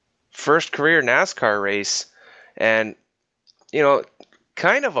first career NASCAR race, and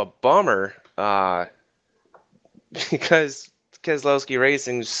kind of a bummer because Keselowski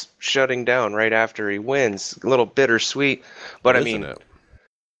Racing's shutting down right after he wins. A little bittersweet, but Isn't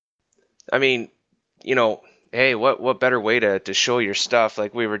I mean, hey, what better way to show your stuff?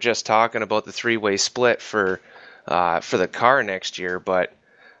 Like we were just talking about the 3-way split for the car next year, but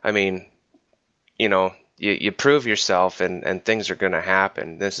I mean, you prove yourself and things are going to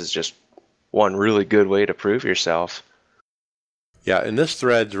happen. This is just one really good way to prove yourself. Yeah, and this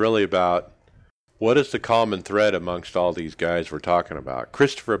thread's really about what is the common thread amongst all these guys we're talking about.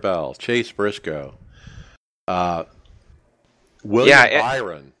 Christopher Bell, Chase Briscoe, Byron.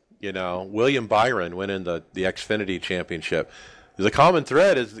 William Byron winning the Xfinity Championship. The common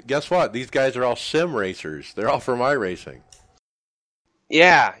thread is, guess what? These guys are all sim racers. They're all from iRacing.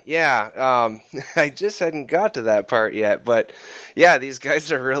 Yeah. I just hadn't got to that part yet, but yeah, these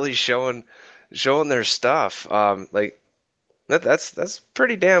guys are really showing their stuff. That's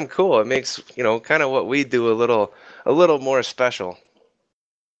pretty damn cool. It makes kind of what we do a little more special.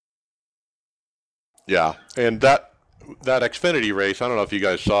 Yeah, and that Xfinity race, I don't know if you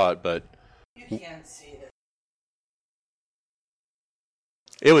guys saw it, but You can't see it.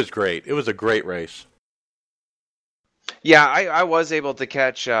 it was great. It was a great race. Yeah, I was able to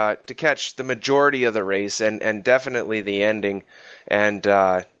catch the majority of the race and definitely the ending, and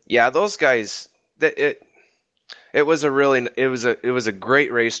those guys. It was a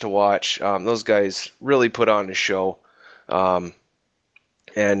great race to watch. Those guys really put on a show, and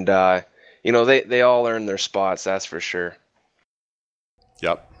they all earned their spots. That's for sure.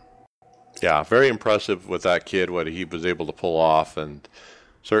 Yep. Yeah, very impressive with that kid, what he was able to pull off, and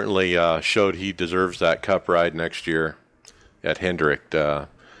certainly showed he deserves that Cup ride next year at Hendrick. But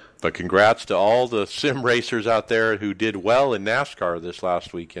congrats to all the sim racers out there who did well in NASCAR this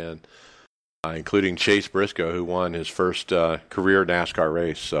last weekend, including Chase Briscoe, who won his first career NASCAR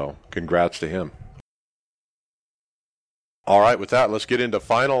race. So congrats to him. All right, with that, let's get into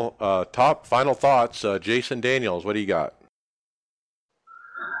final thoughts. Jason Daniels, what do you got?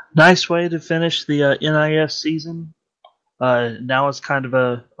 Nice way to finish the NIS season. Now it's kind of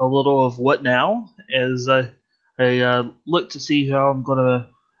a little of what now, as I look to see how I'm going to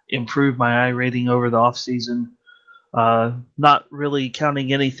improve my iRating over the off season. Not really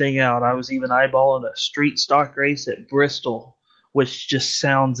counting anything out. I was even eyeballing a street stock race at Bristol, which just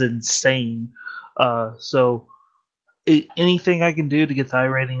sounds insane. So anything I can do to get the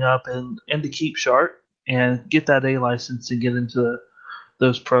iRating up and to keep sharp and get that A license and get into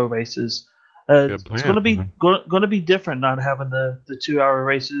those pro races. It's going to be different not having the 2-hour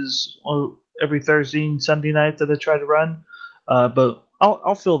races every Thursday and Sunday night that I try to run. But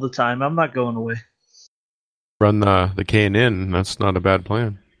I'll fill the time. I'm not going away. Run the K&N. That's not a bad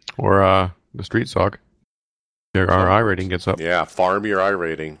plan. Or the street stock. Our iRating gets up. Yeah, farm your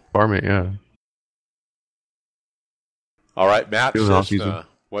iRating. Farm it, yeah. All right, Matt,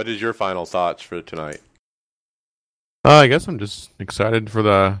 what is your final thoughts for tonight? I guess I'm just excited for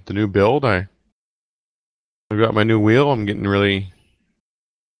the new build. I've got my new wheel. I'm getting really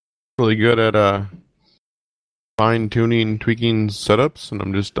good at fine-tuning, tweaking setups, and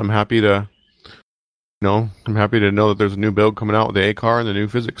I'm happy to know that there's a new build coming out with the A-car and the new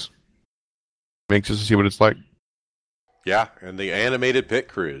physics. I'm anxious to see what it's like. Yeah, and the animated pit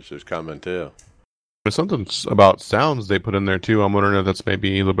cruise is coming too. There's something about sounds they put in there too. I'm wondering if that's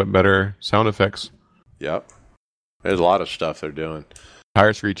maybe a little bit better sound effects. Yep. There's a lot of stuff they're doing.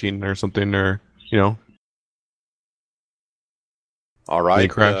 Tire screeching or something, or All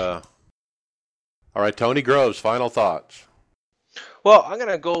right. All right, Tony Groves, final thoughts. Well, I'm going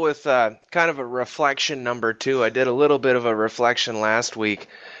to go with kind of a reflection number 2. I did a little bit of a reflection last week,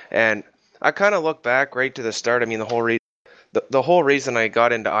 and I kind of look back right to the start. I mean, the whole reason I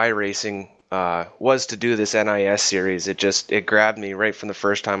got into iRacing was to do this NIS series. It grabbed me right from the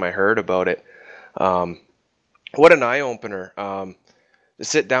first time I heard about it. What an eye-opener. To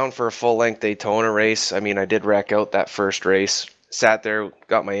sit down for a full-length Daytona race. I mean, I did wreck out that first race. Sat there,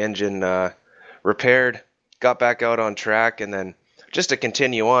 got my engine repaired, got back out on track, and then just to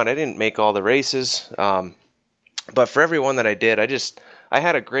continue on, I didn't make all the races. But for every one that I did, I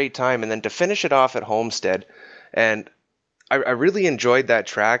had a great time. And then to finish it off at Homestead, and I really enjoyed that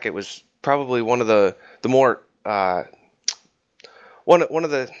track. It was probably one of the more one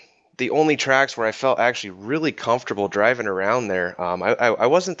of the only tracks where I felt actually really comfortable driving around there. I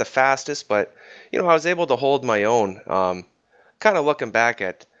wasn't the fastest, but I was able to hold my own. Kind of looking back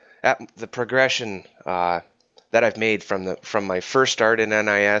at at the progression that I've made from my first start in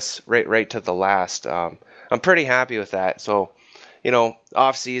NIS right to the last. I'm pretty happy with that. So,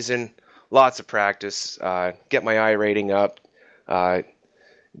 off season, lots of practice, get my I rating up,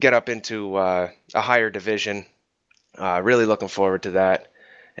 get up into a higher division. Really looking forward to that.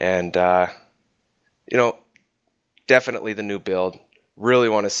 And, definitely the new build. Really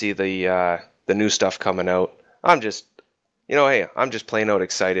want to see the new stuff coming out. I'm just plain out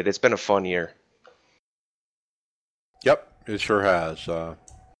excited. It's been a fun year. Yep, it sure has.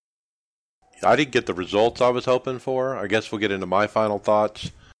 I didn't get the results I was hoping for. I guess we'll get into my final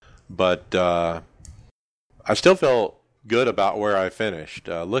thoughts. But I still feel good about where I finished.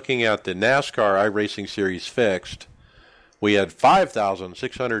 Looking at the NASCAR iRacing Series Fixed, we had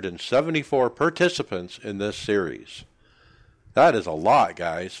 5,674 participants in this series. That is a lot,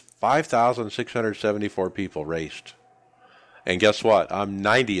 guys. 5,674 people raced. And guess what? I'm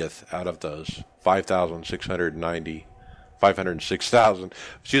 90th out of those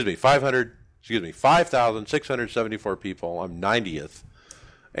 5,674 people. I'm 90th.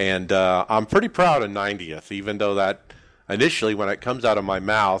 And I'm pretty proud of 90th, even though that initially when it comes out of my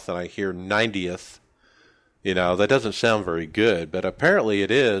mouth and I hear 90th, that doesn't sound very good. But apparently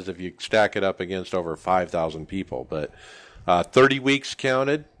it is if you stack it up against over 5,000 people. But 30 weeks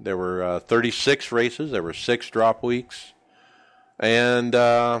counted. There were 36 races. There were 6 drop weeks. And,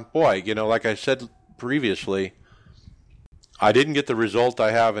 like I said previously, I didn't get the result I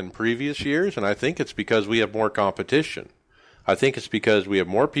have in previous years, and I think it's because we have more competition. I think it's because we have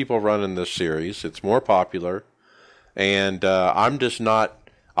more people running this series. It's more popular. And I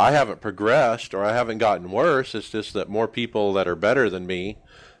haven't progressed or I haven't gotten worse. It's just that more people that are better than me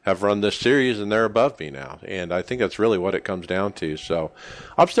have run this series and they're above me now. And I think that's really what it comes down to. So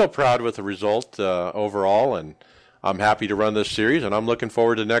I'm still proud with the result overall, and I'm happy to run this series, and I'm looking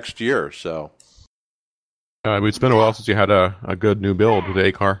forward to next year. So it's been a while since you had a good new build with the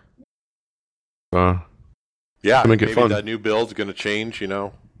A car. Yeah, make it maybe fun. that new build's going to change,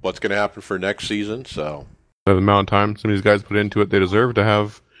 what's going to happen for next season. So The amount of time some of these guys put into it, they deserve to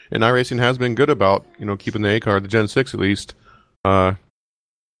have. And iRacing has been good about, keeping the A car, the Gen 6 at least, true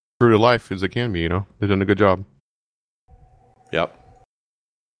to life as it can be, They've done a good job. Yep.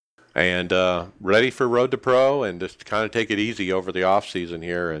 And ready for Road to Pro, and just kind of take it easy over the off season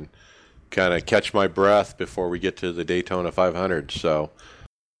here and kind of catch my breath before we get to the Daytona 500. So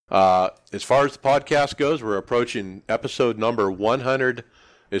as far as the podcast goes, we're approaching episode number 100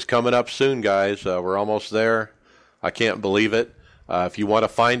 is coming up soon, guys. We're almost there. I can't believe it. If you want to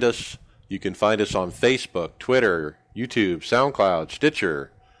find us, you can find us on Facebook, Twitter, YouTube, SoundCloud,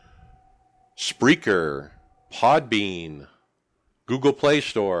 Stitcher, Spreaker, Podbean, Google Play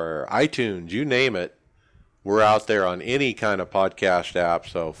Store, iTunes, you name it. We're out there on any kind of podcast app.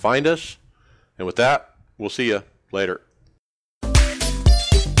 So find us. And with that, we'll see you later.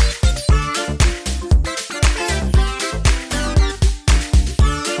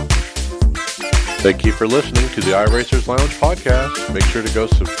 Thank you for listening to the iRacers Lounge podcast. Make sure to go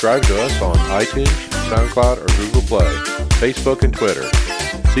subscribe to us on iTunes, SoundCloud, or Google Play, Facebook, and Twitter.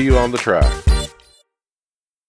 See you on the track.